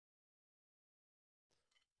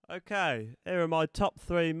Okay, here are my top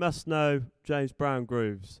 3 must-know James Brown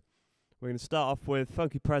grooves. We're going to start off with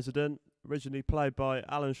Funky President, originally played by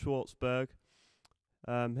Alan Schwartzberg.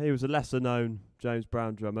 He was a lesser-known James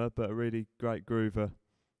Brown drummer, but a really great groover.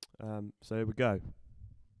 So here we go.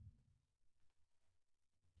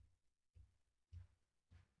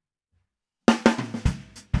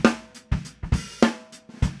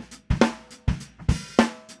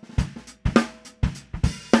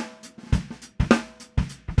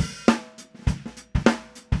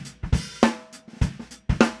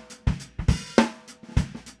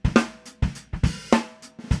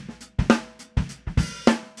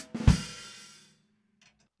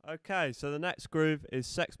 Okay, so the next groove is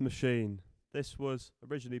Sex Machine. This was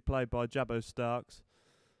originally played by Jabbo Starks,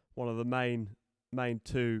 one of the main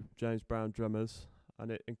two James Brown drummers,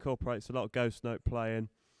 and it incorporates a lot of ghost note playing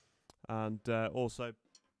and also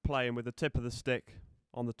playing with the tip of the stick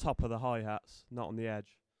on the top of the hi-hats, not on the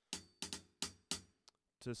edge,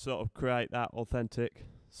 to sort of create that authentic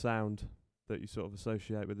sound that you sort of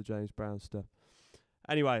associate with the James Brown stuff.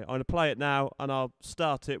 Anyway, I'm going to play it now, and I'll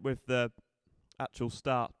start it with the actual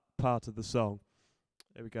start part of the song.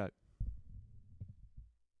 Here we go.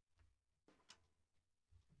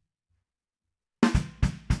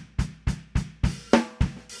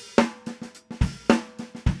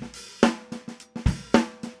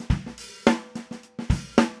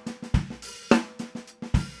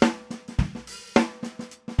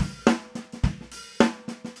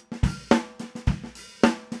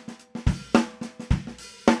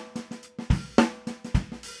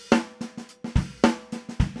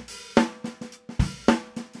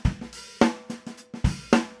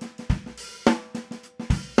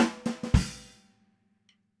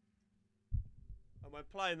 When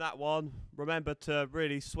playing that one, remember to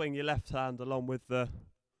really swing your left hand along with the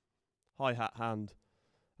hi-hat hand,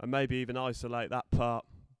 and maybe even isolate that part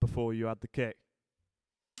before you add the kick.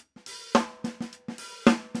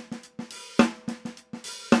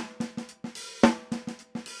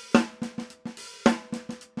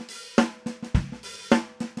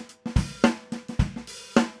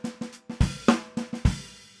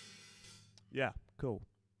 Yeah, cool.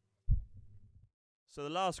 So the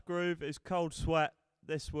last groove is Cold Sweat.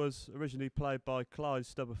 This was originally played by Clyde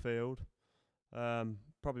Stubberfield,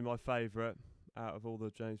 probably my favourite out of all the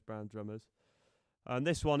James Brown drummers. And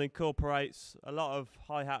this one incorporates a lot of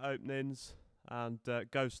hi-hat openings and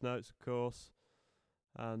ghost notes, of course.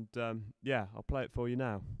 And yeah, I'll play it for you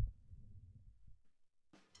now.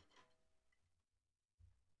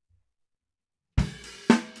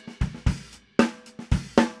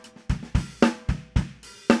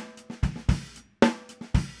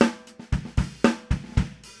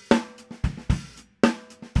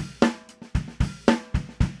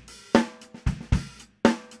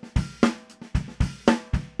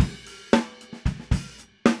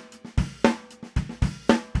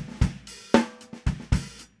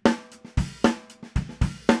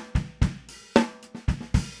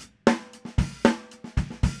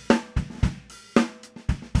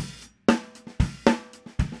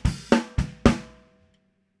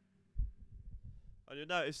 And you'll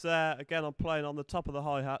notice there, again, I'm playing on the top of the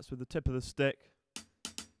hi-hats with the tip of the stick.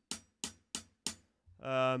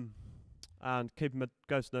 And keeping my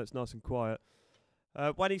ghost notes nice and quiet.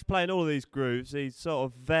 When he's playing all of these grooves, he sort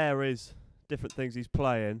of varies different things he's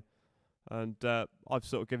playing. And I've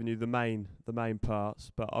sort of given you the main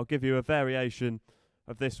parts, but I'll give you a variation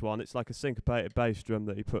of this one. It's like a syncopated bass drum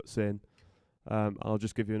that he puts in. I'll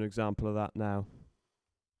just give you an example of that now.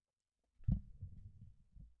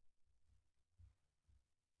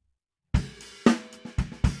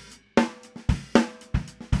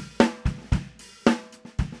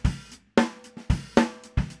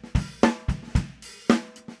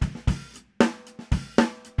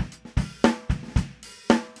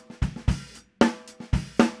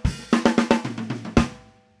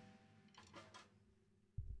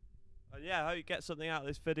 Yeah, I hope you get something out of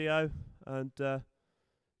this video and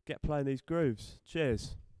get playing these grooves.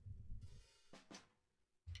 Cheers.